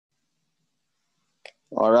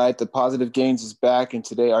All right, the Positive Gains is back, and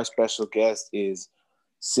today our special guest is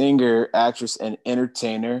singer, actress, and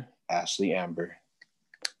entertainer Ashlie Amber.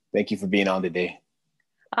 Thank you for being on today.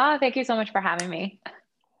 Thank you so much for having me.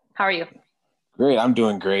 How are you? Great, I'm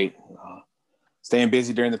doing great. Staying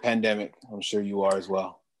busy during the pandemic. I'm sure you are as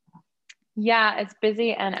well. Yeah, as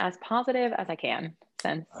busy and as positive as I can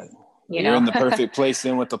since, you You're know. in the perfect place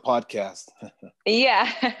in with the podcast.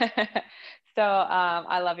 Yeah. So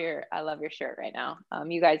I love your shirt right now.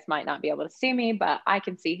 You guys might not be able to see me, but I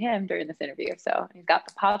can see him during this interview. So he's got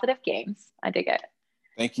the positive gains. I dig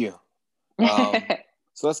Thank you. it.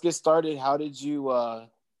 So let's get started. How did you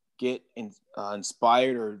get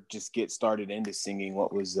inspired or just get started into singing?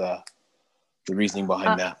 What was the reasoning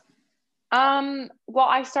behind Uh, that? well,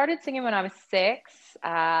 I started singing when I was 6.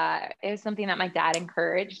 It was something that my dad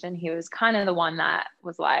encouraged, and he was kind of the one that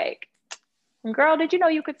was like, "Girl, did you know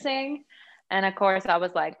you could sing?" And of course, I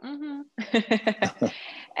was like, "Mm-hmm."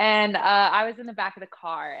 And I was in the back of the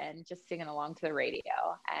car and just singing along to the radio.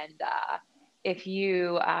 And if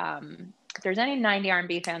you, if there's any 90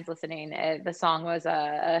 R&B fans listening, the song was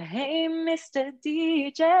 "Hey, Mr.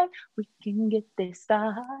 DJ, we can get this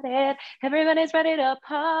started. Everybody's ready to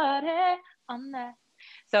party on that."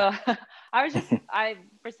 So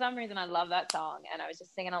for some reason, I love that song, and I was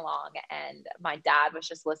just singing along, and my dad was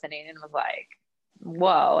just listening and was like,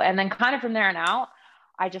 "Whoa!" And then kind of from there on out,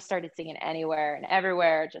 I just started singing anywhere and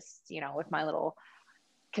everywhere, just with my little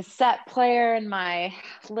cassette player and my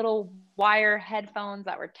little wire headphones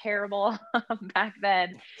that were terrible back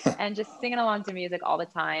then, and just singing along to music all the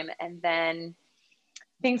time. And then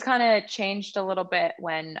things kind of changed a little bit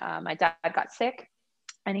when my dad got sick,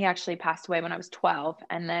 and he actually passed away when I was 12.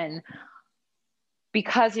 And then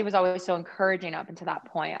because he was always so encouraging up until that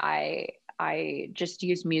point, I just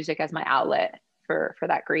used music as my outlet for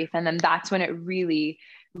that grief. And then that's when it really,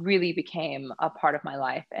 really became a part of my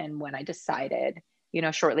life. And when I decided,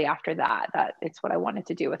 shortly after that it's what I wanted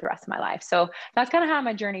to do with the rest of my life. So that's kind of how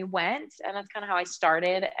my journey went. And that's kind of how I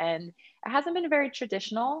started. And it hasn't been very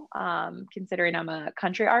traditional, considering I'm a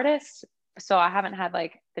country artist. So I haven't had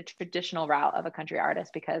like the traditional route of a country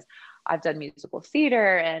artist, because I've done musical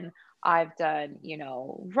theater, and I've done,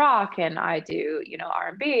 rock, and I do,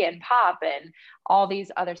 R&B and pop and all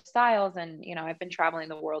these other styles. And, I've been traveling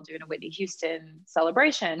the world doing a Whitney Houston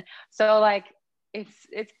celebration. So like,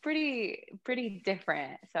 it's pretty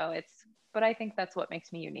different. But I think that's what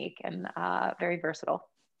makes me unique and very versatile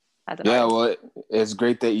as an Yeah, artist. well, it's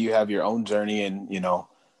great that you have your own journey and,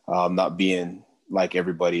 not being like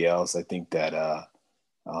everybody else. I think that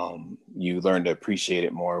you learn to appreciate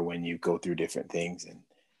it more when you go through different things and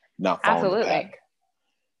not following the Absolutely. pack.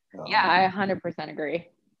 Yeah, I Um, 100% agree.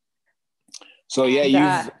 so yeah, And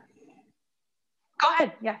you've go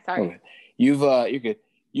ahead. Yeah, sorry. okay. You're good.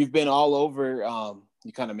 You've been all over.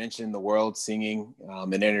 You kind of mentioned the world singing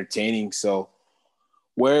and entertaining. So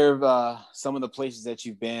where have some of the places that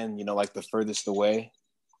you've been, like the furthest away?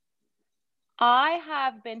 I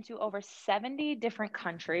have been to over 70 different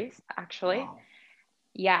countries, actually. Wow.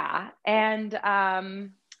 Yeah. And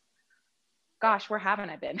gosh, where haven't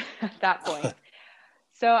I been at that point?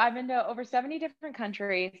 So I've been to over 70 different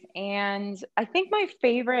countries. And I think my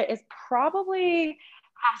favorite is probably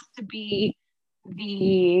has to be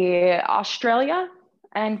the Australia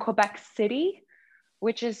and Quebec City,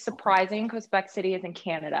 which is Okay. surprising because Quebec City is in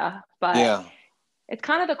Canada, but Yeah. it's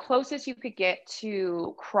kind of the closest you could get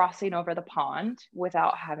to crossing over the pond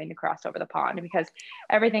without having to cross over the pond, because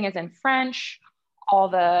everything is in French. All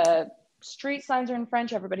the street signs are in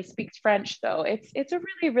French. Everybody speaks French. So it's a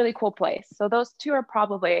really, really cool place. So those two are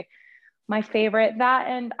probably my favorite, that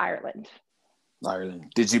and Ireland.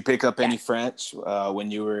 Ireland. Did you pick up any Yes. French when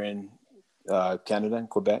you were in Canada and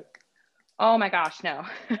Quebec? Oh my gosh, no.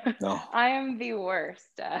 No. I am the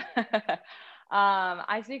worst.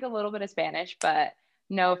 I speak a little bit of Spanish, but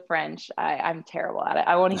no French. I'm terrible at it.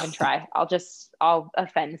 I won't even try. I'll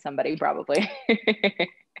offend somebody probably.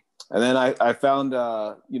 And then I found,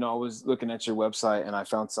 I was looking at your website and I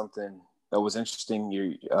found something that was interesting.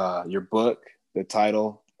 Your book, the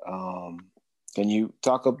title. Can you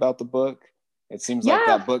talk about the book? It seems like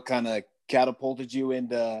Yeah, that book kind of catapulted you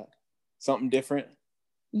into something different.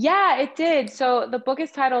 yeah, it did. So the book is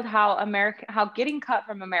titled How Getting Cut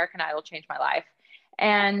from American Idol Changed My Life.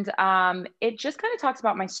 And it just kind of talks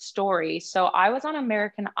about my story. So I was on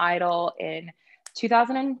American Idol in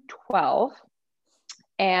 2012,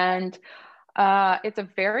 and it's a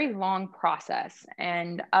very long process.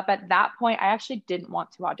 And up at that point, I actually didn't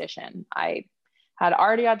want to audition. I had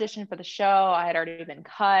already auditioned for the show. I had already been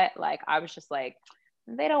cut. Like, I was just like,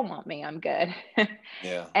 they don't want me. I'm good.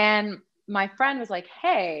 Yeah. And my friend was like,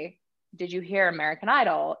 "Hey, did you hear American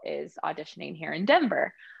Idol is auditioning here in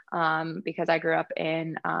Denver? Because I grew up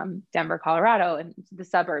in Denver, Colorado, in the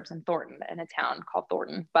suburbs in Thornton, in a town called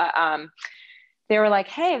Thornton. But they were like,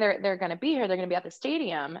 hey, they're going to be here. They're going to be at the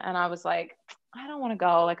stadium. And I was like, I don't want to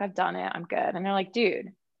go. Like, I've done it. I'm good. And they're like,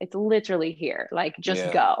 dude, it's literally here. Like,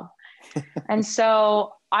 just go. And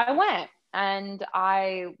so I went, and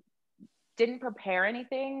I didn't prepare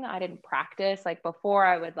anything. I didn't practice. Like, before,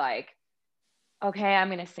 I would like, okay, I'm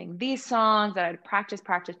going to sing these songs, and I'd practice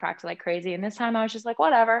like crazy. And this time I was just like,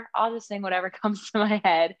 whatever, I'll just sing whatever comes to my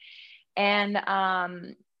head. And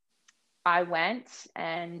I went,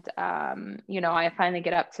 and, I finally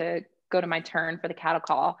get up to go to my turn for the cattle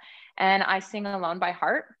call, and I sing Alone by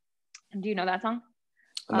Heart. Do you know that song?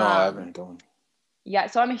 No, I haven't done. Yeah.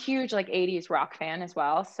 So I'm a huge like 80s rock fan as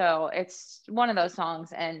well. So it's one of those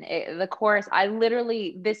songs, and the chorus,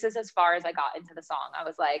 this is as far as I got into the song. I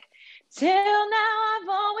was like, till now I've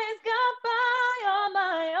always got by on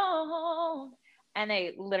my own. And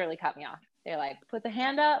they literally cut me off. They're like, put the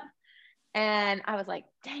hand up. And I was like,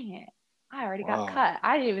 dang it, I already got cut.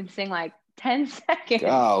 I didn't even sing like 10 seconds.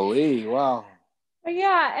 Golly, wow.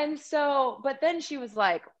 Yeah. And so, but then she was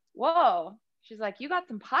like, whoa, she's like, you got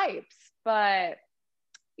some pipes, but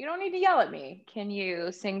you don't need to yell at me. Can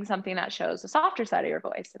you sing something that shows the softer side of your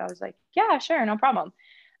voice? And I was like, yeah, sure, no problem.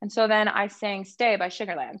 And so then I sang Stay by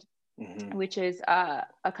Sugarland, which is a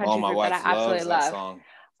country group that I absolutely love. Song.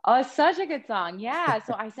 Oh, it's such a good song. Yeah.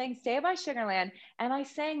 So I sang Stay by Sugarland, and I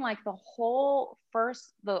sang like the whole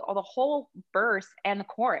whole verse and the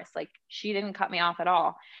chorus. Like, she didn't cut me off at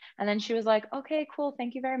all. And then she was like, okay, cool.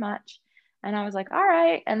 Thank you very much. And I was like, all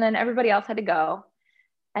right. And then everybody else had to go.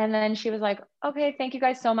 And then she was like, okay, thank you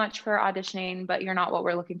guys so much for auditioning, but you're not what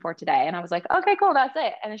we're looking for today. And I was like, okay, cool. That's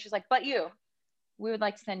it. And then she's like, but we would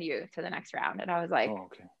like to send you to the next round. And I was like,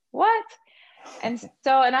 okay. What? And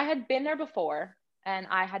I had been there before, and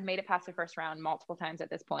I had made it past the first round multiple times at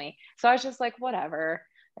this point. So I was just like, whatever,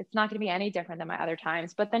 it's not going to be any different than my other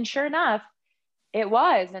times. But then sure enough, it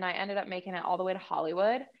was. And I ended up making it all the way to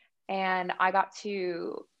Hollywood. And I got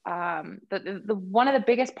to the one of the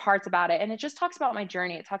biggest parts about it, and it just talks about my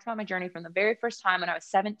journey. It talks about my journey from the very first time when I was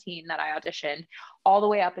 17 that I auditioned, all the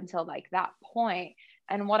way up until like that point,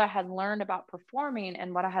 and what I had learned about performing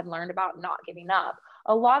and what I had learned about not giving up.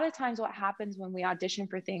 A lot of times what happens when we audition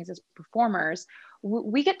for things as performers,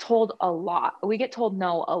 we get told a lot. We get told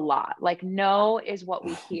no a lot. Like, no is what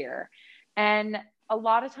we hear. And a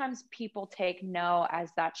lot of times people take no as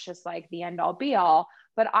that's just like the end all be all,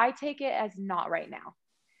 but I take it as not right now.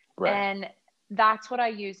 Right. And that's what I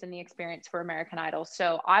used in the experience for American Idol.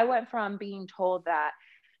 So I went from being told that,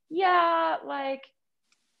 yeah, like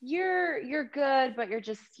you're good, but you're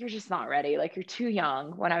just not ready. Like, you're too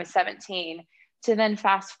young, when I was 17, to then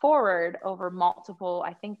fast forward over multiple,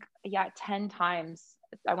 I think, 10 times.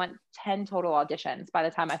 I went 10 total auditions by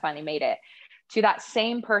the time I finally made it, to that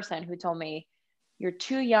same person who told me, you're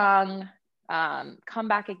too young, come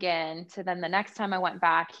back again. To then the next time I went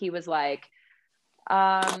back, he was like,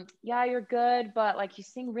 yeah, you're good, but like, you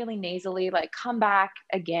sing really nasally, like, come back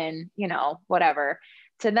again, whatever.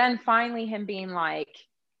 To then finally him being like,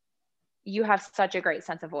 you have such a great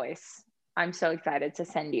sense of voice. I'm so excited to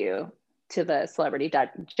send you to the celebrity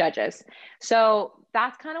judges. So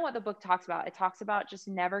that's kind of what the book talks about. It talks about just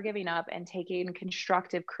never giving up and taking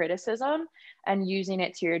constructive criticism and using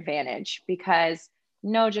it to your advantage, because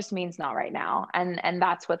no just means not right now. And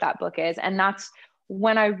that's what that book is. And that's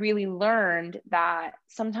when I really learned that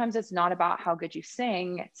sometimes it's not about how good you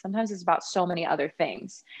sing. Sometimes it's about so many other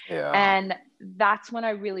things. Yeah. And that's when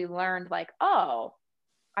I really learned, like, oh,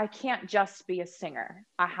 I can't just be a singer.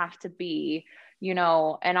 I have to be,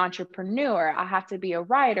 an entrepreneur. I have to be a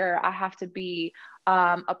writer. I have to be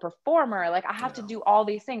a performer. Like, I have to do all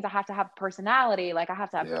these things. I have to have personality. Like, I have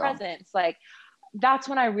to have presence. Like, that's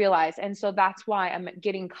when I realized. And so that's why I'm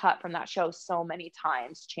getting cut from that show so many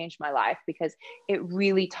times changed my life, because it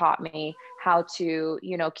really taught me how to,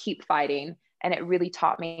 keep fighting. And it really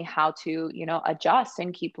taught me how to, adjust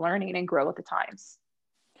and keep learning and grow with the times.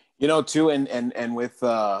 Too, and with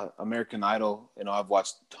American Idol, I've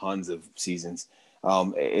watched tons of seasons.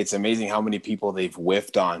 It's amazing how many people they've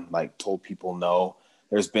whiffed on, like told people no.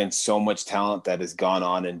 There's been so much talent that has gone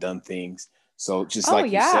on and done things. So just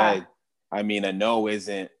like you said, I mean,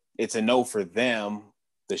 it's a no for them,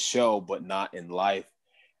 the show, but not in life.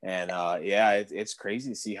 And it's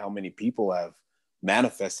crazy to see how many people have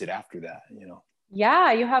manifested after that,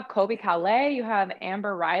 Yeah, you have Kobe Calais, you have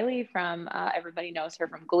Amber Riley from everybody knows her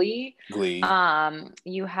from Glee. You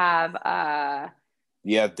have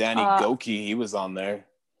Danny Goki, he was on there.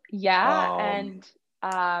 Yeah, and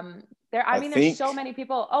I I mean, there's think so many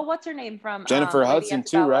people. Oh, what's her name from Jennifer Lady Hudson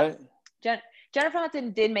too, Antebellum? right? Jennifer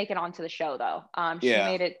Hudson did make it onto the show though. Yeah.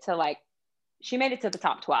 She made it to the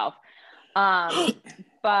top 12.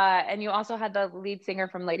 And you also had the lead singer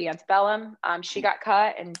from Lady Antebellum. She got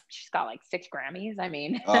cut and she's got like 6 Grammys. I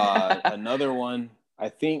mean, Another one,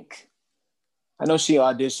 I know she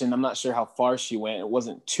auditioned. I'm not sure how far she went. It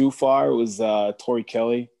wasn't too far. It was Tori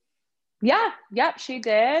Kelly. yeah, yep, she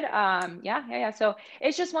did. Yeah. So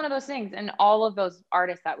it's just one of those things. And all of those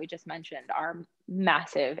artists that we just mentioned are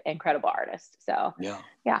massive, incredible artists. So Yeah.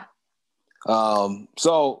 yeah.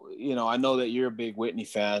 So, I know that you're a big Whitney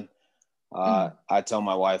fan. I tell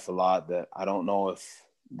my wife a lot that I don't know if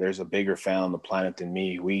there's a bigger fan on the planet than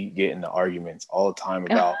me. We get into arguments all the time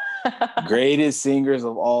about greatest singers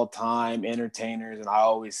of all time, entertainers, and I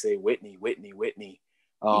always say Whitney, Whitney, Whitney.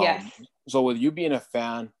 Yes. So with you being a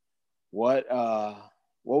fan, what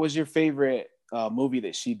was your favorite movie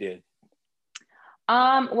that she did?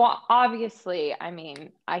 Well, obviously, I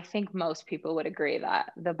mean, I think most people would agree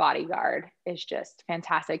that The Bodyguard is just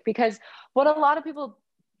fantastic because what a lot of people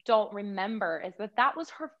don't remember is that was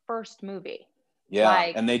her first movie. Yeah,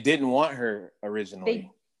 like, and they didn't want her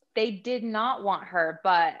originally. They did not want her,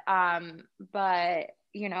 but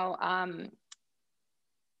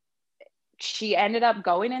she ended up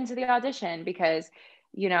going into the audition because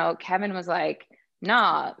Kevin was like,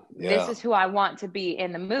 nah, this is who I want to be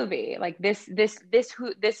in the movie. Like this is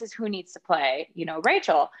who needs to play,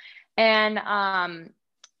 Rachel. And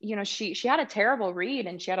she had a terrible read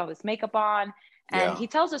and she had all this makeup on. And he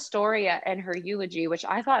tells a story in her eulogy, which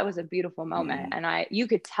I thought was a beautiful moment. And you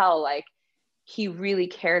could tell like he really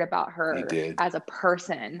cared about her as a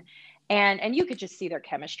person. And you could just see their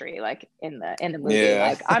chemistry like in the movie. Yeah.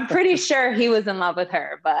 Like I'm pretty sure he was in love with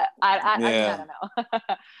her, but I mean, I don't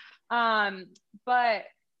know. But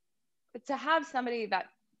to have somebody that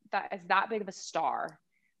is that big of a star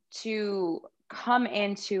to come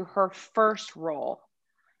into her first role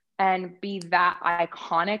and be that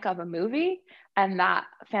iconic of a movie and that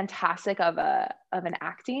fantastic of an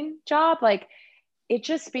acting job, like it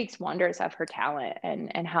just speaks wonders of her talent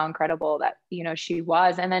and how incredible that she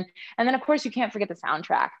was. And then of course you can't forget the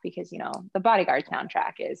soundtrack because the Bodyguard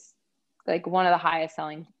soundtrack is like one of the highest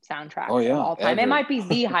selling soundtracks of all time. Ever. It might be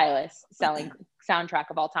the highest selling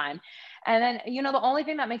soundtrack of all time. And then the only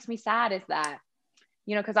thing that makes me sad is that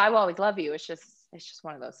because I Will Always Love You, it's just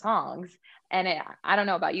one of those songs. And I don't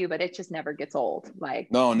know about you, but it just never gets old. Like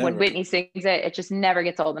when Whitney sings it just never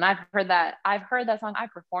gets old. And I've heard that song.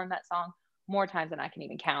 I've performed that song more times than I can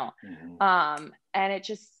even count. And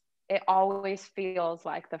it always feels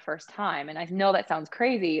like the first time. And I know that sounds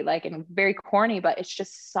crazy, like, and very corny, but it's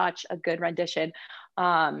just such a good rendition.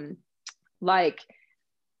 I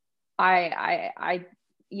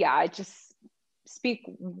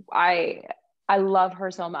love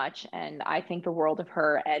her so much. And I think the world of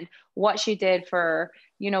her and what she did for,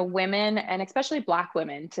 women and especially Black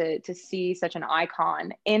women to see such an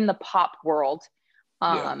icon in the pop world.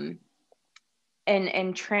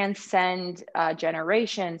 And transcend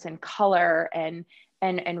generations and color and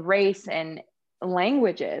race and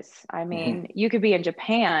languages. I mean, you could be in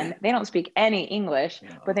Japan, they don't speak any English,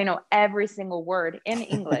 but they know every single word in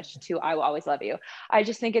English to I Will Always Love You. I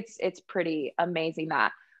just think it's pretty amazing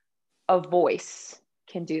that a voice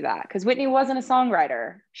can do that, because Whitney wasn't a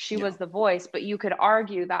songwriter. She was the voice, but you could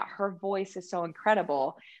argue that her voice is so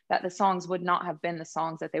incredible that the songs would not have been the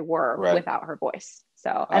songs that they were without her voice.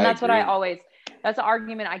 So, and that's what that's the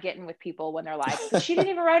argument I get in with people when they're like, but she didn't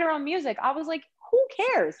even write her own music. I was like, who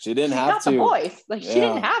cares? She didn't have got to. The voice. Like she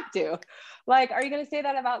didn't have to. Like, are you going to say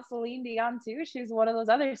that about Celine Dion too? She's one of those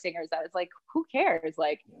other singers that is like, who cares?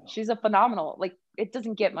 Like she's a phenomenal, like it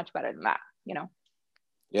doesn't get much better than that,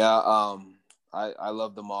 Yeah. I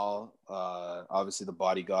love them all. Obviously The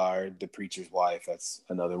Bodyguard, The Preacher's Wife. That's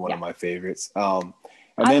another one of my favorites. And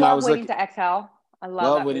then I was Waiting to Exhale. I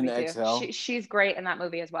love that Waiting movie to Exhale. She's great in that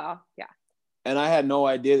movie as well. Yeah. And I had no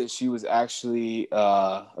idea that she was actually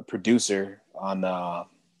a producer on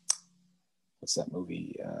what's that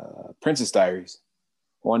movie? Princess Diaries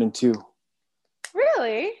 1 and 2.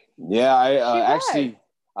 Really? Yeah,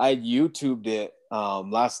 I YouTubed it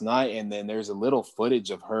last night, and then there's a little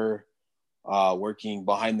footage of her working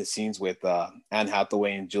behind the scenes with Anne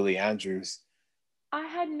Hathaway and Julie Andrews. I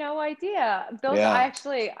had no idea.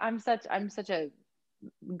 I'm such a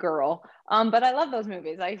girl. But I love those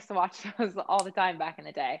movies. I used to watch those all the time back in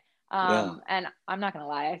the day. And I'm not gonna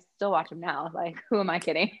lie, I still watch them now. Like, who am I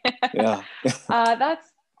kidding? Yeah.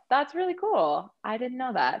 That's really cool. I didn't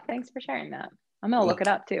know that. Thanks for sharing that. I'm gonna look it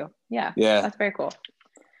up too. Yeah. Yeah. That's very cool.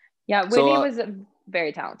 Yeah, Whitney was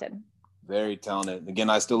very talented. Very talented. Again,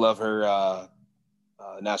 I still love her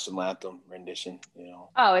national anthem rendition, you know.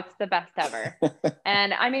 Oh, it's the best ever.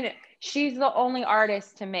 And I mean, she's the only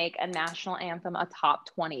artist to make a national anthem a top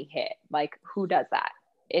 20 hit. Like, who does that?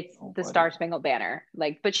 It's the Star Spangled Banner.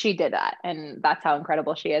 Like, but she did that, and that's how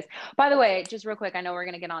incredible she is. By the way, just real quick, I know we're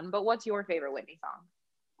gonna get on, but what's your favorite Whitney song?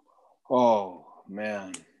 Oh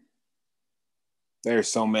man, there's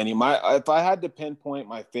so many. If I had to pinpoint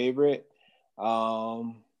my favorite,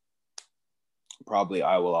 probably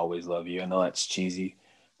 "I Will Always Love You." I know that's cheesy,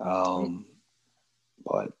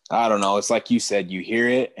 but I don't know. It's like you said, you hear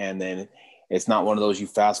it, and then it's not one of those you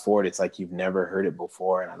fast forward. It's like you've never heard it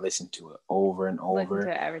before, and I listened to it over and over. Listen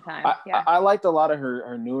to it every time. Yeah. I liked a lot of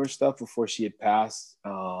her newer stuff before she had passed.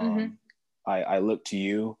 Mm-hmm. I Look to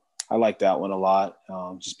You. I like that one a lot,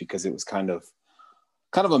 just because it was kind of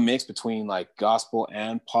a mix between like gospel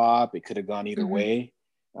and pop. It could have gone either way.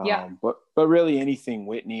 Yeah. But really anything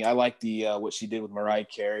Whitney. I like the what she did with Mariah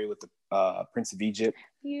Carey with the Prince of Egypt.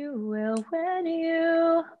 You will when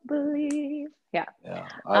you believe. Yeah. Yeah.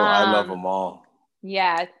 I love them all.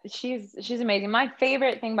 Yeah, she's amazing. My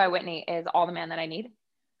favorite thing by Whitney is All the Man That I Need.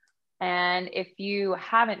 And if you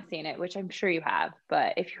haven't seen it, which I'm sure you have,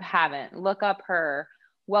 but if you haven't, look up her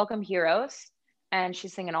Welcome Heroes. And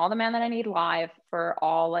she's singing All the Man That I Need live for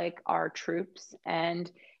all like our troops. And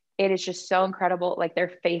it is just so incredible. Like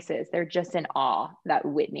their faces, they're just in awe that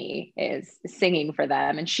Whitney is singing for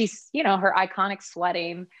them. And she's, you know, her iconic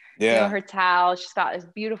sweating, you know, her towel. She's got this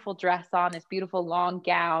beautiful dress on, this beautiful long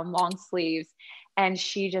gown, long sleeves. And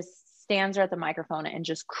she just stands there at the microphone and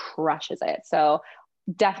just crushes it. So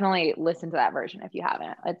definitely listen to that version if you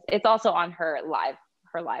haven't. It's also on her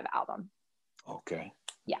live album. Okay.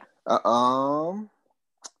 Yeah.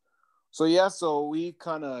 So we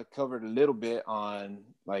kind of covered a little bit on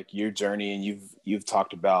like your journey, and you've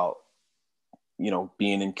talked about, you know,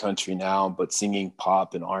 being in country now, but singing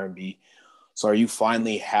pop and R&B. So are you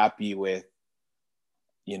finally happy with,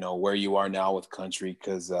 you know, where you are now with country?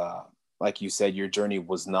 Because like you said, your journey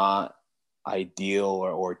was not ideal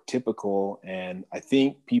or typical. And I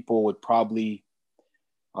think people would probably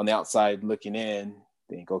on the outside looking in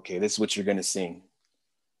think, okay, this is what you're going to sing.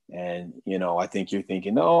 And, you know, I think you're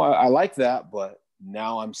thinking, no, I like that, but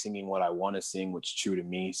now I'm singing what I want to sing, which is true to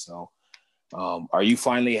me. So are you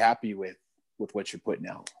finally happy with what you're putting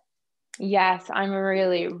out? Yes, I'm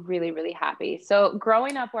really, really, really happy. So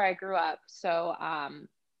growing up where I grew up, so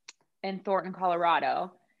in Thornton,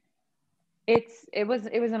 Colorado, it was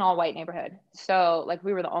an all white neighborhood. So like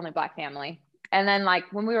we were the only Black family. And then like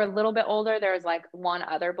when we were a little bit older, there was like one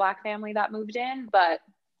other Black family that moved in, but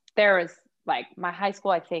there was like my high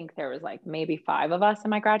school, I think there was like maybe 5 of us in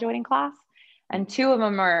my graduating class, and 2 of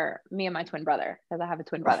them were me and my twin brother, because I have a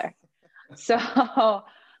twin brother. So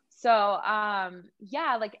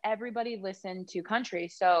yeah, like everybody listened to country.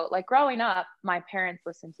 So like growing up, my parents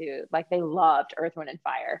listened to, like, they loved Earth, Wind and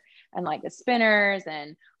Fire and like the Spinners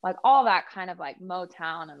and like all that kind of like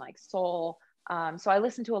Motown and like soul. So I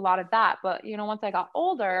listened to a lot of that, but you know, once I got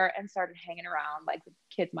older and started hanging around like with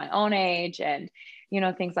kids my own age and, you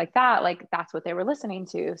know, things like that, like that's what they were listening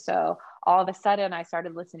to. So all of a sudden I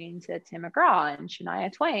started listening to Tim McGraw and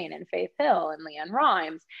Shania Twain and Faith Hill and Leanne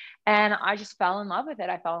Rimes. And I just fell in love with it.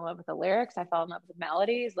 I fell in love with the lyrics. I fell in love with the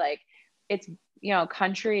melodies. Like it's, you know,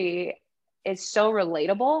 country is so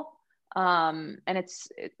relatable. And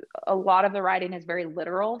a lot of the writing is very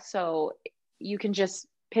literal. So you can just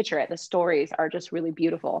picture it. The stories are just really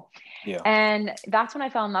beautiful. Yeah. And that's when I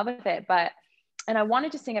fell in love with it. And I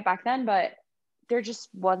wanted to sing it back then, but there just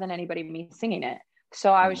wasn't anybody me singing it.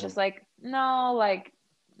 So I was just like, no, like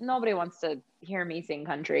nobody wants to hear me sing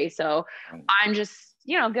country. So I'm just,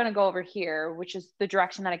 you know, going to go over here, which is the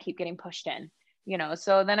direction that I keep getting pushed in, you know?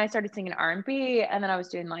 So then I started singing R&B, and then I was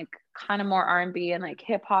doing like kind of more R&B and like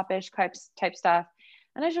hip hop-ish type stuff.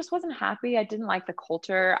 And I just wasn't happy. I didn't like the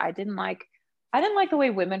culture. I didn't like the way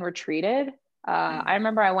women were treated. I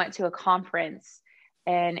remember I went to a conference,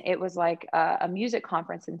 and it was like a music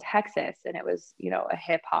conference in Texas, and it was, you know, a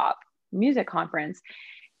hip hop music conference.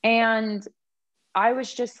 And I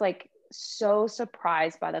was just like so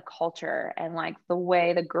surprised by the culture and like the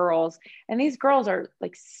way the girls, and these girls are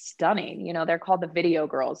like stunning, you know, they're called the video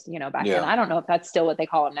girls, you know, back then. I don't know if that's still what they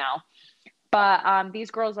call them now, but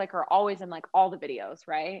these girls like are always in like all the videos,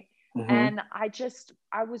 right? And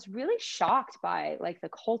I was really shocked by like the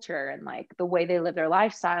culture and like the way they live their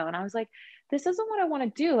lifestyle. And I was like, this isn't what I want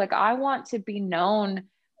to do. Like, I want to be known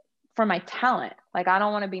for my talent. Like, I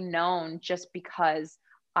don't want to be known just because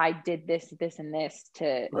I did this, this, and this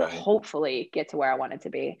to Right. hopefully get to where I wanted to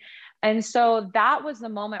be. And so that was the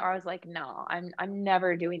moment where I was like, no, I'm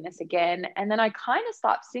never doing this again. And then I kind of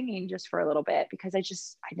stopped singing just for a little bit because I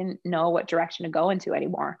didn't know what direction to go into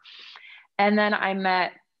anymore. And then I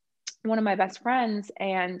met one of my best friends,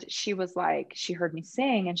 and she was like, she heard me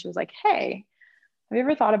sing and she was like, hey, have you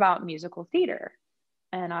ever thought about musical theater?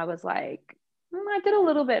 And I was like, I did a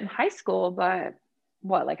little bit in high school, but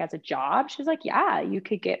what, like as a job? She's like, yeah, you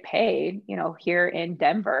could get paid, here in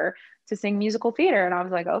Denver to sing musical theater. And I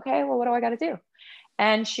was like, okay, well, what do I got to do?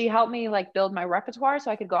 And she helped me like build my repertoire so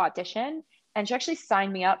I could go audition. And she actually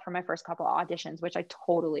signed me up for my first couple of auditions, which I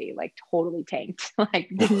totally tanked, like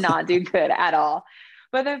did not do good at all.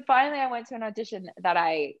 But then finally I went to an audition that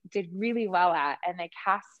I did really well at, and they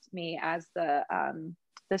cast me as the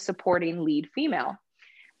supporting lead female.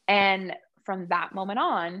 And from that moment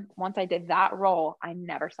on, once I did that role, I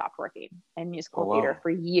never stopped working in Oh, musical theater wow. for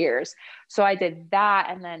years. So I did that.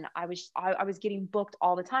 And then I was getting booked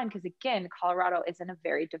all the time because, again, Colorado is in a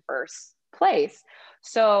very diverse place.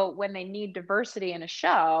 So when they need diversity in a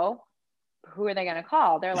show, who are they going to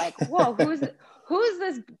call? They're like, whoa, who's this,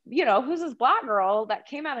 who's this Black girl that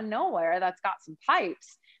came out of nowhere that's got some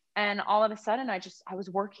pipes? And all of a sudden I was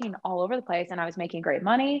working all over the place, and I was making great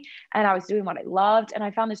money, and I was doing what I loved. And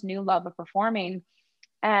I found this new love of performing,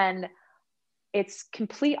 and it's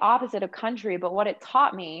complete opposite of country. But what it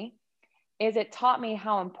taught me is it taught me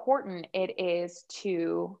how important it is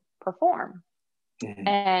to perform, Mm-hmm.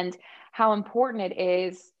 and how important it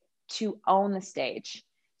is to own the stage.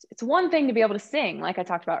 It's one thing to be able to sing, like I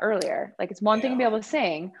talked about earlier. Like it's one thing to be able to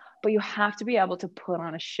sing, but you have to be able to put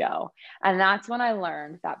on a show. And that's when I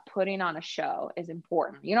learned that putting on a show is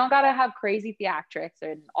important. You don't got to have crazy theatrics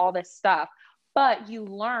and all this stuff, but you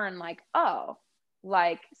learn like, oh,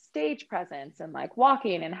 like stage presence and like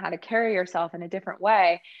walking and how to carry yourself in a different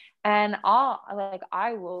way. And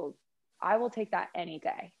I will take that any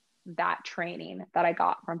day. That training that I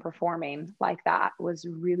got from performing like that was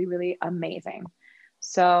really, really amazing.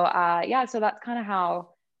 So so that's kind of how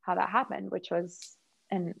that happened, which was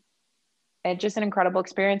just an incredible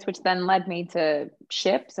experience, which then led me to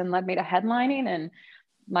ships and led me to headlining, and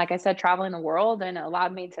like I said, traveling the world, and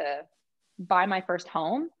allowed me to buy my first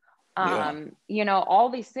home. Yeah. All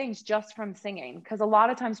these things just from singing, because a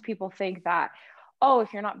lot of times people think that, oh,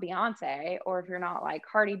 if you're not Beyonce or if you're not like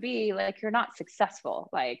Cardi B, like you're not successful,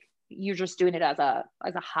 like you're just doing it as a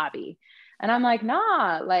hobby. And I'm like,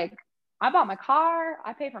 nah, like I bought my car,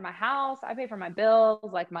 I pay for my house, I pay for my bills,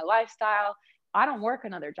 like my lifestyle. I don't work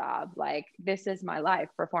another job. Like this is my life.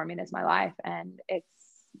 Performing is my life, and it's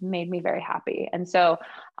made me very happy. And so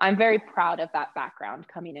I'm very proud of that background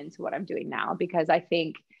coming into what I'm doing now, because I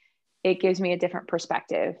think it gives me a different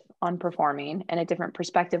perspective on performing and a different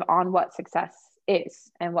perspective on what success is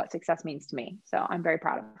and what success means to me. So I'm very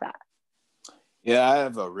proud of that. Yeah, I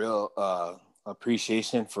have a real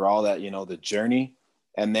appreciation for all that, the journey.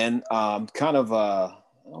 And then kind of I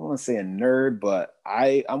don't want to say a nerd, but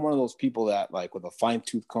I'm one of those people that, like, with a fine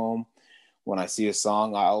tooth comb, when I see a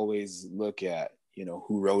song, I always look at,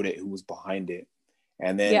 who wrote it, who was behind it.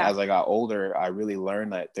 And then as I got older, I really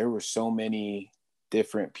learned that there were so many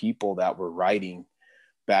different people that were writing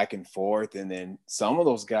back and forth. And then some of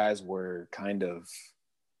those guys were kind of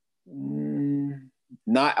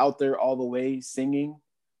not out there all the way singing.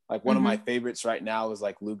 Like one of my favorites right now is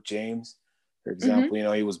like Luke James, for example.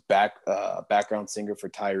 He was background singer for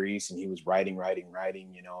Tyrese, and he was writing,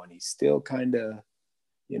 and he's still kind of,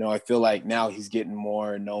 I feel like now he's getting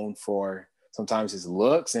more known for sometimes his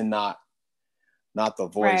looks and not the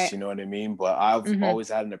voice, Right. you know what I mean? But I've always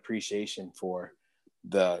had an appreciation for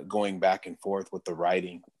the going back and forth with the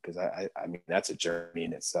writing, because I mean, that's a journey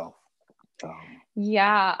in itself.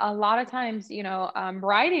 Yeah, a lot of times,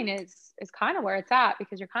 writing is kind of where it's at,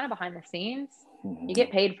 because you're kind of behind the scenes. You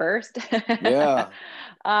get paid first. Yeah.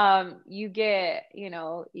 You get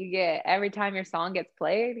every time your song gets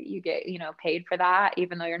played, you get, paid for that,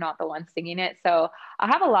 even though you're not the one singing it. So I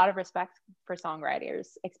have a lot of respect for songwriters,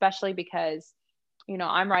 especially because,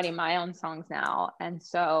 I'm writing my own songs now. And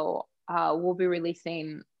so we'll be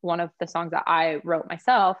releasing one of the songs that I wrote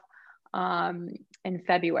myself in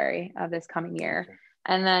February of this coming year. Okay.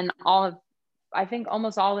 And then I think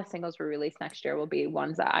almost all the singles we release next year will be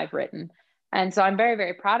ones that I've written. And so I'm very,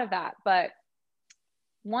 very proud of that. But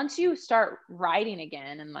once you start writing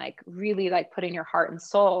again and like really like putting your heart and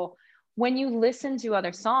soul, when you listen to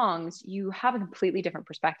other songs, you have a completely different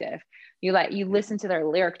perspective. You listen to their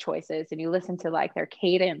lyric choices, and you listen to like their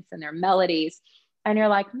cadence and their melodies, and you're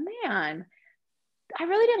like, man, I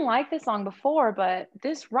really didn't like this song before, but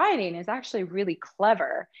this writing is actually really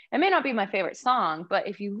clever. It may not be my favorite song, but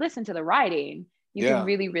if you listen to the writing, you can Yeah.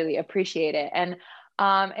 really, really appreciate it. And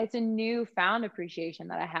it's a newfound appreciation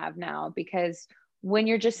that I have now, because when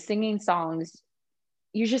you're just singing songs,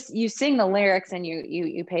 you sing the lyrics and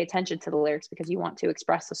you pay attention to the lyrics because you want to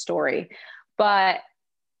express the story, but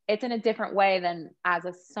it's in a different way than as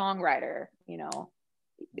a songwriter,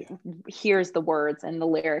 hears the words and the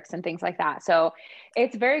lyrics and things like that. So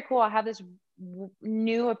it's very cool. I have this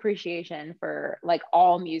new appreciation for like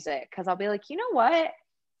all music, because I'll be like, you know what?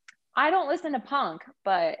 I don't listen to punk,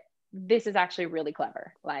 but this is actually really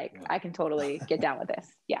clever. Like I can totally get down with this.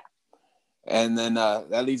 Yeah. And then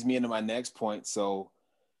that leads me into my next point. So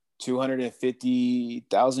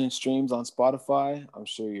 250,000 streams on Spotify. I'm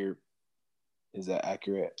sure is that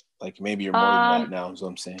accurate? Like maybe you're more than that now, is what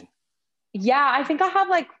I'm saying. Yeah, I think I have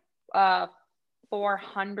like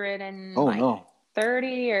 400 and oh, no.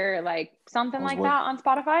 30 or like something like that on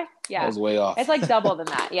Spotify. Yeah. That was way off. It's like double than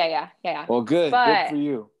that. Yeah. Well, good for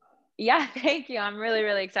you. Yeah, thank you. I'm really,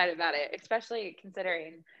 really excited about it, especially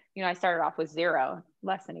considering, I started off with 0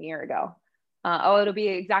 less than a year ago. It'll be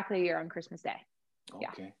exactly a year on Christmas Day. Okay.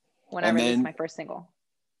 Yeah. When I released my first single.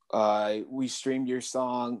 We streamed your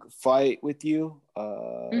song "Fight" with you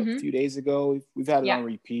a few days ago. We've had it on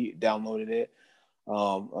repeat, downloaded it.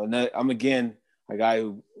 I'm again a guy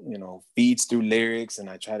who feeds through lyrics, and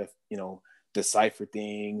I try to decipher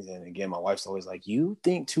things. And again, my wife's always like, "You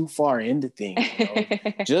think too far into things.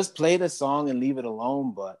 Just play the song and leave it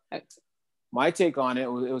alone." But my take on it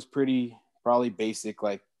was probably basic,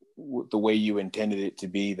 like the way you intended it to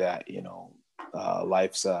be. That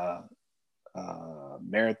life's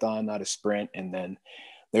marathon, not a sprint, and then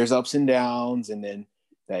there's ups and downs, and then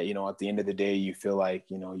that at the end of the day you feel like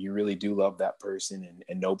you really do love that person,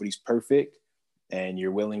 and nobody's perfect, and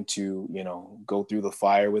you're willing to go through the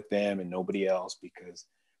fire with them and nobody else, because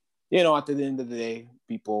at the end of the day,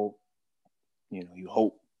 people you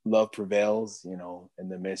hope love prevails in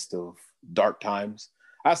the midst of dark times.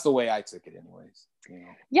 That's the way I took it anyways.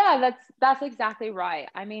 Yeah, that's exactly right.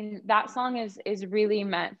 I mean, that song is really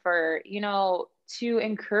meant for to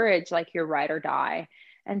encourage like your ride or die,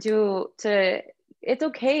 and to it's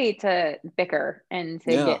okay to bicker and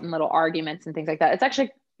to get in little arguments and things like that. It's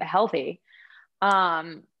actually healthy. I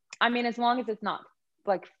mean, as long as it's not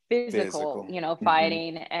like physical.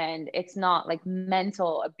 Fighting, and it's not like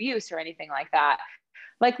mental abuse or anything like that.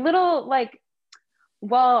 Like little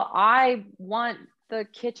well, I want the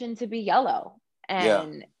kitchen to be yellow.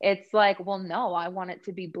 And it's like, well, no, I want it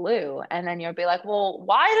to be blue. And then you'll be like, well,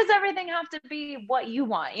 why does everything have to be what you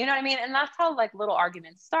want? You know what I mean? And that's how like little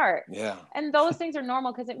arguments start. Yeah. And those things are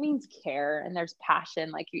normal because it means care and there's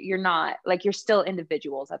passion. Like you're not like, you're still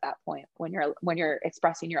individuals at that point when you're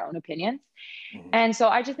expressing your own opinions. And so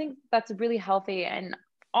I just think that's really healthy. And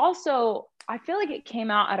also I feel like it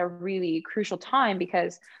came out at a really crucial time,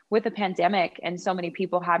 because with the pandemic and so many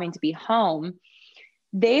people having to be home,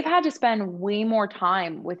 they've had to spend way more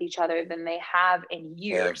time with each other than they have in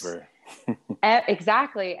years.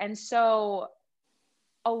 Exactly. And so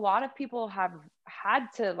a lot of people have had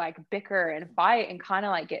to like bicker and fight and kind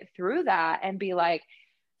of like get through that and be like,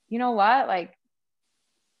 you know what? Like,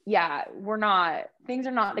 yeah, things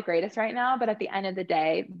are not the greatest right now, but at the end of the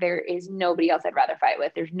day, there is nobody else I'd rather fight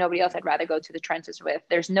with. There's nobody else I'd rather go to the trenches with.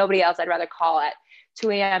 There's nobody else I'd rather call at 2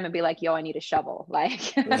 a.m. and be like, yo, I need a shovel.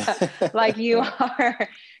 Like, like you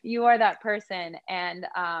are that person. And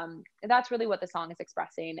that's really what the song is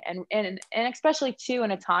expressing. And especially too, in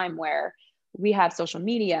a time where we have social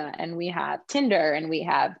media and we have Tinder and we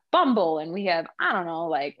have Bumble and we have, I don't know,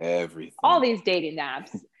 like everything, all these dating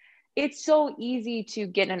apps. It's so easy to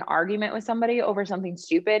get in an argument with somebody over something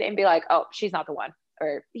stupid and be like, oh, she's not the one,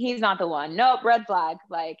 or he's not the one. Nope, red flag.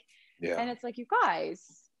 Like, and it's like, you guys,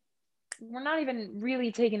 we're not even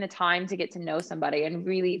really taking the time to get to know somebody and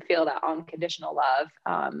really feel that unconditional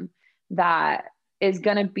love that is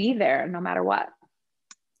going to be there no matter what.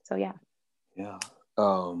 So, yeah. Yeah.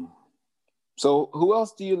 So who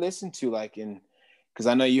else do you listen to? Like because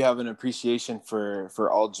I know you have an appreciation for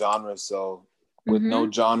all genres. So with no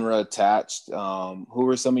genre attached, who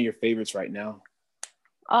are some of your favorites right now?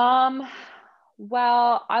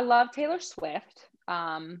 Well, I love Taylor Swift.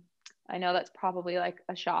 I know that's probably like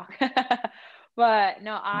a shock, but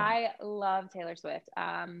no, I love Taylor Swift.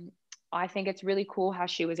 I think it's really cool how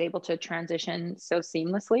she was able to transition so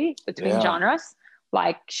seamlessly between genres.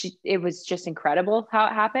 Like it was just incredible how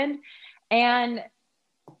it happened. And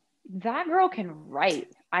that girl can write.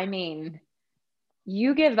 I mean,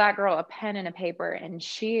 you give that girl a pen and a paper and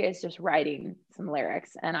she is just writing some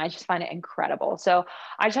lyrics, and I just find it incredible. So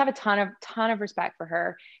I just have a ton of respect for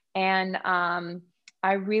her. And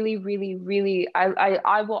I really, really, really,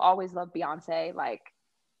 I will always love Beyonce. Like,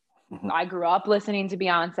 I grew up listening to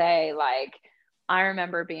Beyonce. Like, I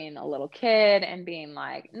remember being a little kid and being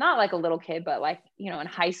like, not like a little kid, but like, you know, in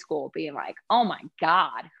high school being like, oh my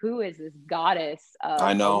God, who is this goddess I of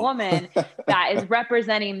a know. woman that is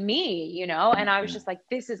representing me, you know? And I was just like,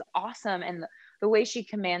 this is awesome. And the way she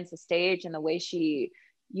commands the stage and the way she,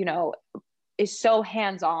 you know, is so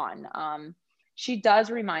hands-on. She does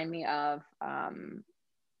remind me of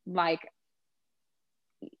like,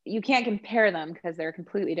 you can't compare them because they're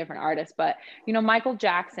completely different artists, but you know, Michael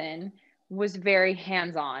Jackson was very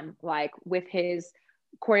hands-on, like with his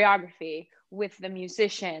choreography, with the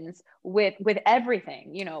musicians, with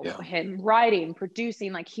everything, you know, Yeah. him writing,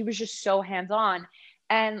 producing, like he was just so hands-on.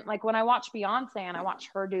 And like when I watch Beyonce and I watch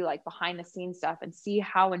her do like behind the scenes stuff and see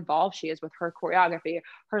how involved she is with her choreography,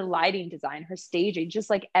 her lighting design, her staging, just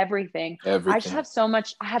like everything, I just Everything. have so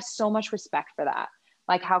much, I have so much respect for that.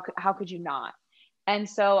 Like how could you not? And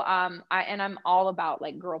so I'm all about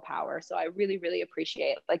like girl power. So I really, really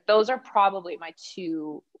appreciate, like, those are probably my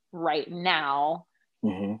two right now,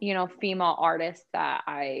 Mm-hmm. you know, female artists that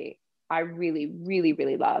I really, really,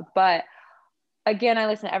 really love. But again, I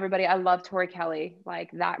listen to everybody. I love Tori Kelly. Like,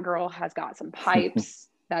 that girl has got some pipes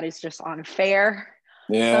that is just unfair.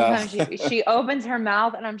 Yeah. Sometimes she opens her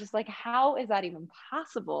mouth and I'm just like, how is that even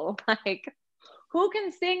possible? Like, who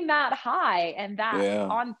can sing that high and that Yeah.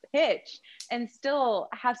 on pitch and still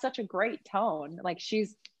have such a great tone? Like,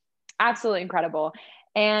 she's absolutely incredible.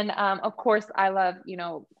 And of course, I love, you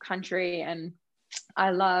know, country, and I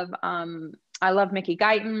love Mickey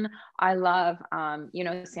Guyton. I love, you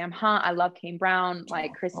know, Sam Hunt. I love Kane Brown,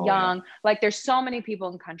 like Chris Oh yeah. Young. Like, there's so many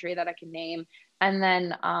people in country that I can name. And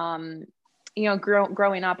then, you know,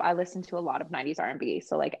 growing up, I listened to a lot of 90s R&B.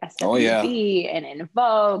 So like Oh yeah. SWV and In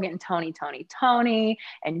Vogue and Tony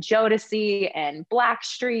and Jodeci and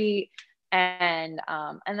Blackstreet. And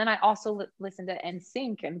then I also listened to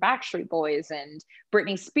NSYNC and Backstreet Boys and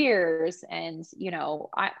Britney Spears and, you know,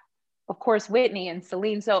 of course, Whitney and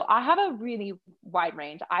Celine. So I have a really wide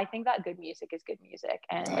range. I think that good music is good music.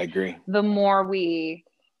 I And agree. the more we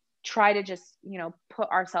try to just, you know, put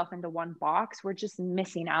ourselves into one box, we're just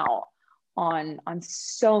missing out on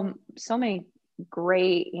so many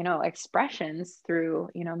great, you know, expressions through,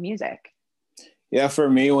 you know, music. Yeah, for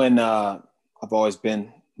me, when I've always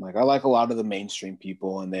been like, I like a lot of the mainstream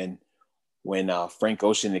people, and then when Frank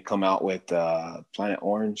Ocean had come out with Planet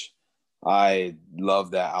Orange, I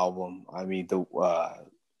love that album. I mean, the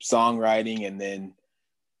songwriting, and then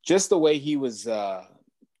just the way he was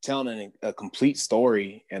telling a complete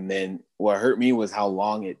story. And then what hurt me was how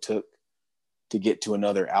long it took to get to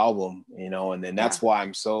another album, you know. And then that's why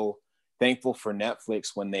I'm so thankful for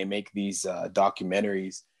Netflix when they make these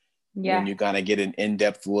documentaries, when Yeah. you kind of get an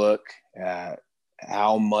in-depth look at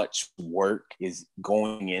how much work is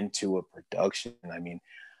going into a production. I mean,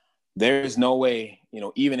 there's no way, you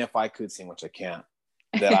know, even if I could sing, which I can't,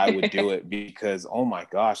 that I would do it, because, oh my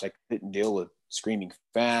gosh, I couldn't deal with screaming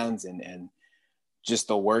fans and just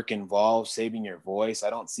the work involved, saving your voice. I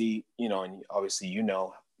don't see, you know, and obviously, you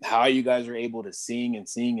know, how you guys are able to sing and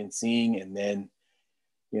sing and sing, and then,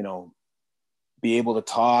 you know, be able to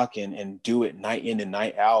talk and do it night in and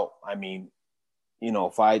night out. I mean, you know,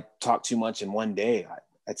 if I talk too much in one day,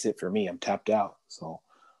 that's it for me. I'm tapped out. So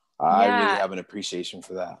I really Yeah. have an appreciation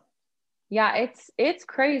for that. Yeah, it's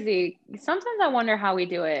crazy. Sometimes I wonder how we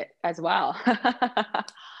do it as well.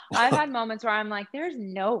 I've had moments where I'm like, there's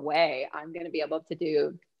no way I'm going to be able to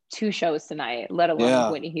do 2 shows tonight, let alone with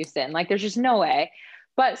Yeah. Whitney Houston. Like, there's just no way.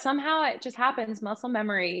 But somehow it just happens. Muscle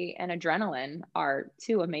memory and adrenaline are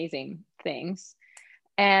two amazing things.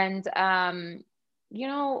 And, you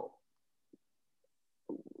know,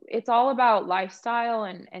 it's all about lifestyle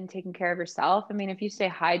and taking care of yourself. I mean, if you stay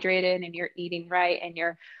hydrated and you're eating right and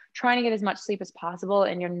you're trying to get as much sleep as possible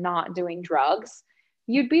and you're not doing drugs,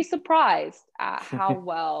 you'd be surprised at how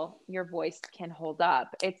well your voice can hold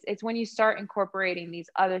up. It's when you start incorporating these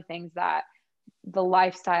other things that the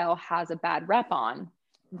lifestyle has a bad rep on,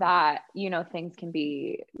 that, you know, things can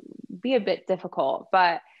be a bit difficult.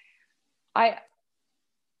 But I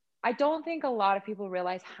don't think a lot of people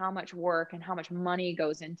realize how much work and how much money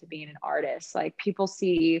goes into being an artist. Like, people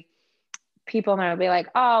see people and they'll be like,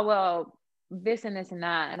 oh, well, this and this and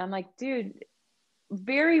that. And I'm like, dude,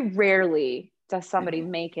 very rarely does somebody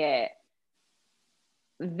make it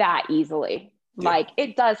that easily. Yeah. Like,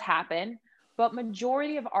 it does happen, but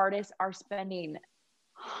majority of artists are spending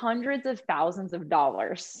hundreds of thousands of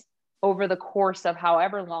dollars over the course of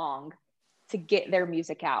however long to get their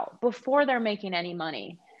music out before they're making any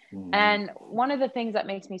money. Mm-hmm. And one of the things that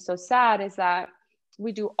makes me so sad is that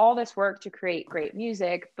we do all this work to create great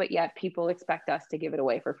music, but yet people expect us to give it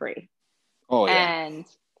away for free. Oh yeah. And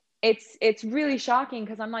it's really shocking,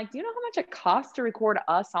 because I'm like, do you know how much it costs to record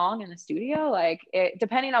a song in the studio? Like, it,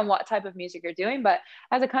 depending on what type of music you're doing, but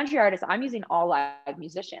as a country artist, I'm using all live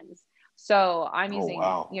musicians. So I'm using,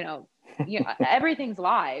 wow. everything's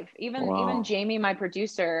live. Even Wow. Jamie, my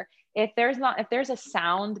producer, if there's a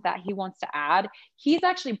sound that he wants to add, he's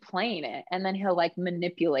actually playing it, and then he'll like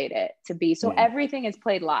manipulate it to be, so everything is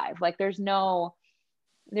played live. Like there's no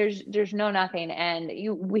nothing. And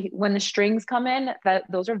when the strings come in,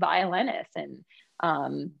 those are violinists and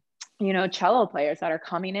cello players that are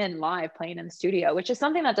coming in live playing in the studio, which is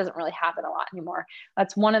something that doesn't really happen a lot anymore.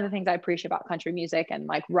 That's one of the things I appreciate about country music and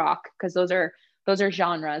like rock, because those are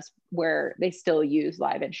genres where they still use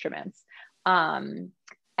live instruments.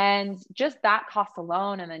 And just that cost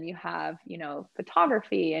alone. And then you have,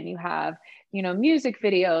 photography, and you have, music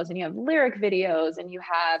videos, and you have lyric videos, and you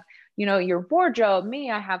have, your wardrobe. Me,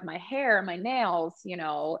 I have my hair, my nails.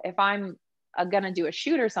 If I'm going to do a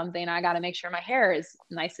shoot or something, I got to make sure my hair is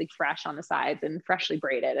nicely fresh on the sides and freshly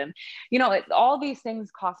braided. And, all these things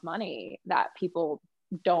cost money that people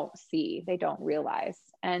don't see, they don't realize.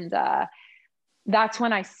 And, that's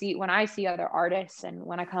when I see other artists, and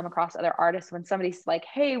when I come across other artists, when somebody's like,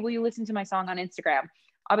 hey, will you listen to my song on Instagram?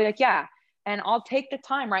 I'll be like, yeah. And I'll take the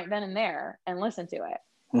time right then and there and listen to it.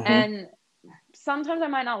 Mm-hmm. And sometimes I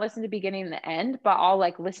might not listen to the beginning and the end, but I'll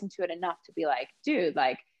like listen to it enough to be like, dude,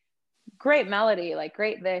 like great melody, like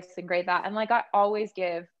great this and great that. And like, I always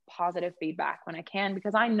give positive feedback when I can,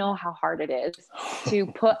 because I know how hard it is to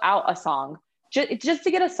put out a song. Just to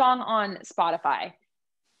get a song on Spotify,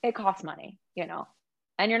 it costs money,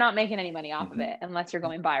 and you're not making any money off of it unless you're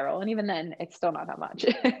going viral. And even then, it's still not that much.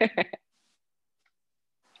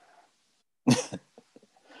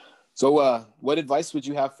 So what advice would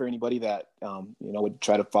you have for anybody that, would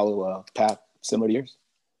try to follow a path similar to yours?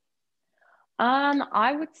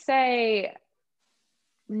 I would say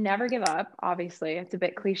never give up. Obviously, it's a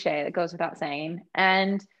bit cliche. It goes without saying.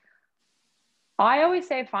 And I always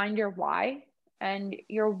say, find your why. And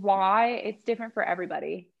your why, it's different for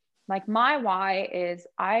everybody. Like my why is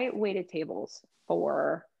I waited tables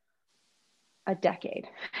for a decade.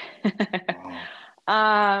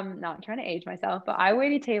 Not trying to age myself, but I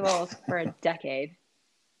waited tables for a decade.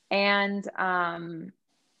 And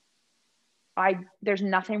there's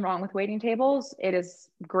nothing wrong with waiting tables. It is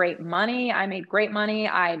great money. I made great money.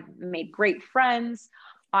 I made great friends.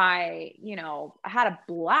 I had a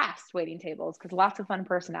blast waiting tables because lots of fun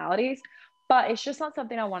personalities. But it's just not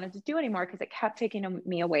something I wanted to do anymore because it kept taking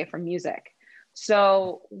me away from music.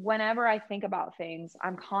 So whenever I think about things,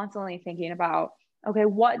 I'm constantly thinking about, okay,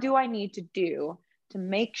 what do I need to do to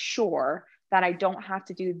make sure that I don't have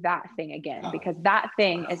to do that thing again? Because that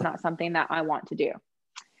thing is not something that I want to do.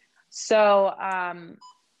 So,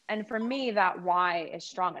 and for me, that why is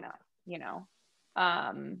strong enough,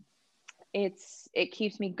 it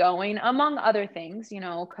keeps me going, among other things,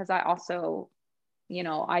 because I also,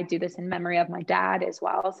 I do this in memory of my dad as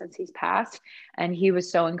well, since he's passed, and he was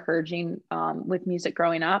so encouraging with music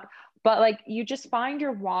growing up. But like, you just find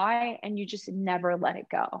your why and you just never let it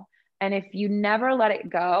go. And if you never let it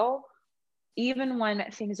go, even when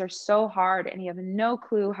things are so hard and you have no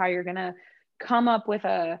clue how you're going to come up with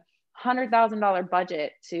a $100,000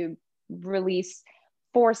 budget to release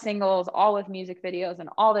 4 singles, all with music videos and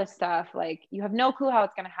all this stuff, like you have no clue how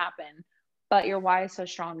it's going to happen, but your why is so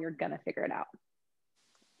strong, you're going to figure it out.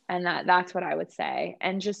 And that's what I would say.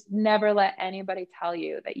 And just never let anybody tell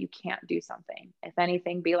you that you can't do something. If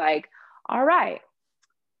anything, be like, all right,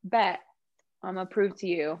 bet I'm going to prove to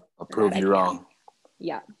you. I'll prove you wrong.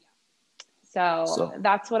 Yeah. So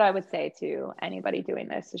that's what I would say to anybody doing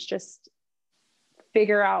this, is just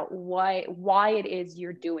figure out why it is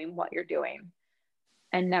you're doing what you're doing,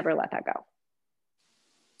 and never let that go.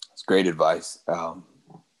 That's great advice.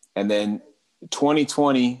 And then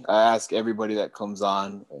 2020, I ask everybody that comes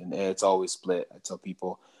on, and it's always split. I tell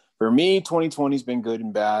people, for me, 2020 has been good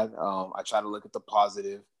and bad. I try to look at the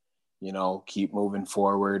positive, keep moving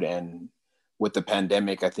forward. And with the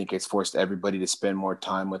pandemic, I think it's forced everybody to spend more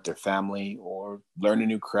time with their family or learn a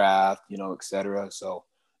new craft, et cetera. So,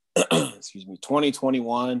 excuse me,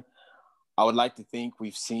 2021, I would like to think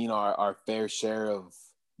we've seen our fair share of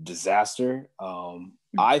disaster.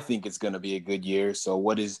 I think it's going to be a good year. So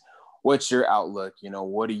what's your outlook?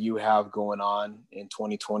 What do you have going on in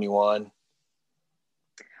 2021?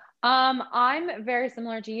 I'm very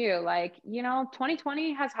similar to you. Like,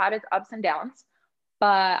 2020 has had its ups and downs,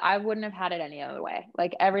 but I wouldn't have had it any other way.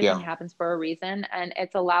 Like everything Yeah. happens for a reason, and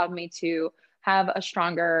it's allowed me to have a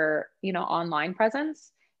stronger, online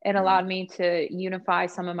presence. It Mm. allowed me to unify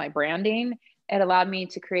some of my branding. It allowed me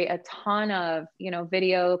to create a ton of,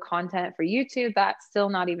 video content for YouTube that's still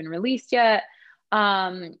not even released yet.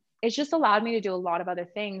 It's just allowed me to do a lot of other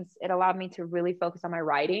things. It allowed me to really focus on my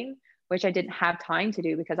writing, which I didn't have time to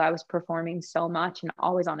do because I was performing so much and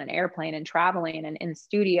always on an airplane and traveling and in the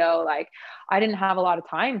studio. Like I didn't have a lot of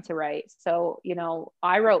time to write. So,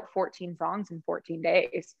 I wrote 14 songs in 14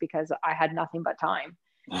 days because I had nothing but time.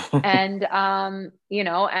 And,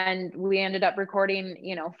 and we ended up recording,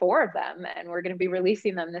 4 of them, and we're going to be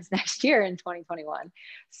releasing them this next year in 2021.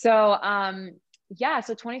 So, yeah,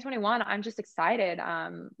 so 2021, I'm just excited.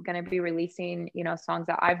 I'm going to be releasing, songs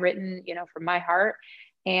that I've written, from my heart.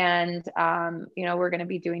 And, we're going to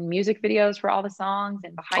be doing music videos for all the songs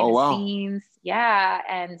and behind Oh, the wow. scenes. Yeah.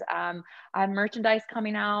 And, I have merchandise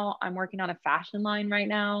coming out. I'm working on a fashion line right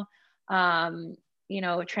now.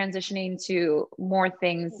 Transitioning to more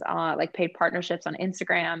things, like paid partnerships on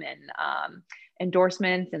Instagram and,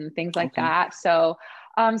 endorsements and things like Okay. that. So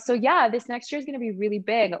yeah, this next year is going to be really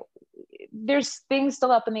big. There's things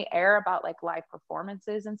still up in the air about like live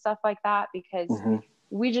performances and stuff like that, because Mm-hmm.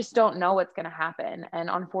 we just don't know what's going to happen. And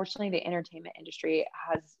unfortunately, the entertainment industry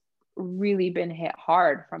has really been hit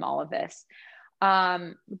hard from all of this.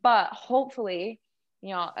 But hopefully,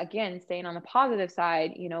 again, staying on the positive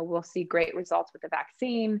side, we'll see great results with the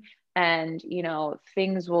vaccine, and,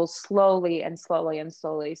 things will slowly and slowly and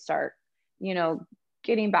slowly start,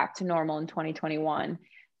 getting back to normal in 2021.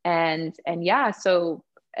 And yeah, so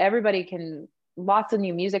everybody can, lots of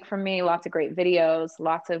new music from me, lots of great videos,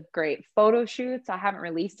 lots of great photo shoots. I haven't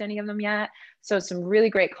released any of them yet. So some really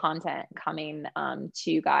great content coming,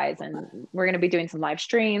 to you guys. And we're going to be doing some live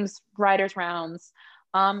streams, writers rounds,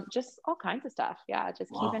 just all kinds of stuff. Yeah. Just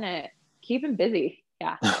Wow. keeping busy.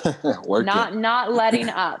 Yeah. Working. Not letting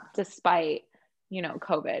up despite,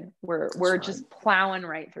 COVID. We're Right. just plowing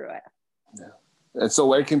right through it. Yeah. And so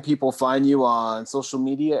where can people find you on social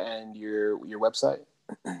media and your website?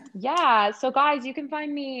 Yeah. So guys, you can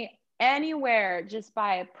find me anywhere just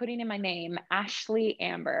by putting in my name, Ashlie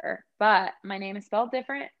Amber. But my name is spelled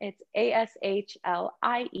different. It's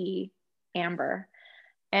Ashlie Amber.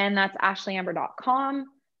 And that's ashlieamber.com.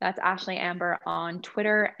 That's Ashlie Amber on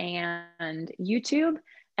Twitter and YouTube.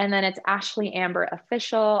 And then it's Ashlie Amber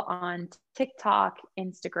Official on TikTok,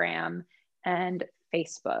 Instagram, and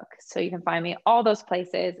Facebook. So you can find me all those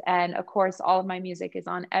places. And of course, all of my music is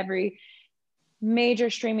on every major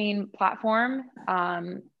streaming platform.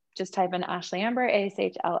 Just type in Ashlie Amber,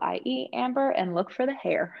 Ashlie Amber, and look for the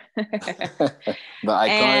hair. The iconic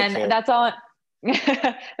And hair. that's all.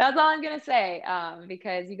 That's all I'm gonna say,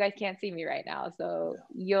 because you guys can't see me right now, so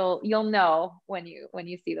you'll know when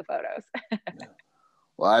you see the photos. Yeah.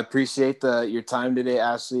 Well, I appreciate your time today,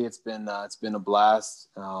 Ashlie. It's been a blast.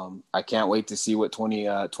 I can't wait to see what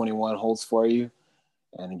 2021 holds for you.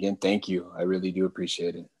 And again, thank you. I really do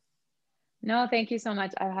appreciate it. No, thank you so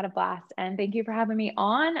much. I've had a blast, and thank you for having me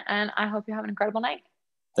on. And I hope you have an incredible night.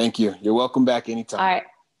 Thank you. You're welcome back anytime. All right.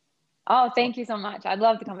 Oh, thank you so much. I'd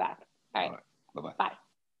love to come back. All right. Bye-bye. Bye.